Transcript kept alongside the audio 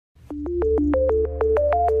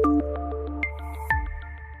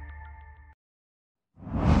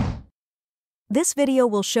This video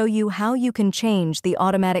will show you how you can change the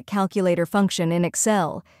automatic calculator function in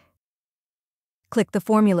Excel. Click the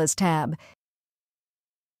Formulas tab.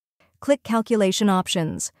 Click Calculation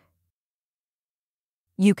Options.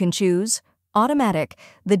 You can choose Automatic,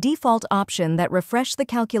 the default option that refreshes the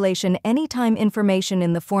calculation anytime information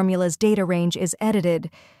in the formula's data range is edited.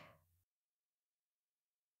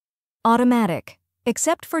 Automatic,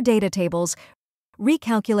 except for data tables,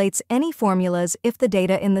 recalculates any formulas if the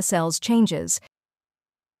data in the cells changes.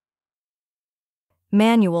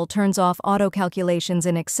 Manual turns off auto calculations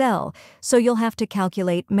in Excel, so you'll have to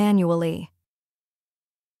calculate manually.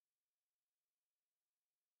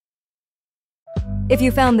 If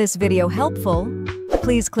you found this video helpful,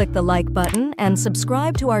 please click the like button and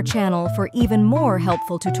subscribe to our channel for even more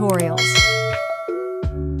helpful tutorials.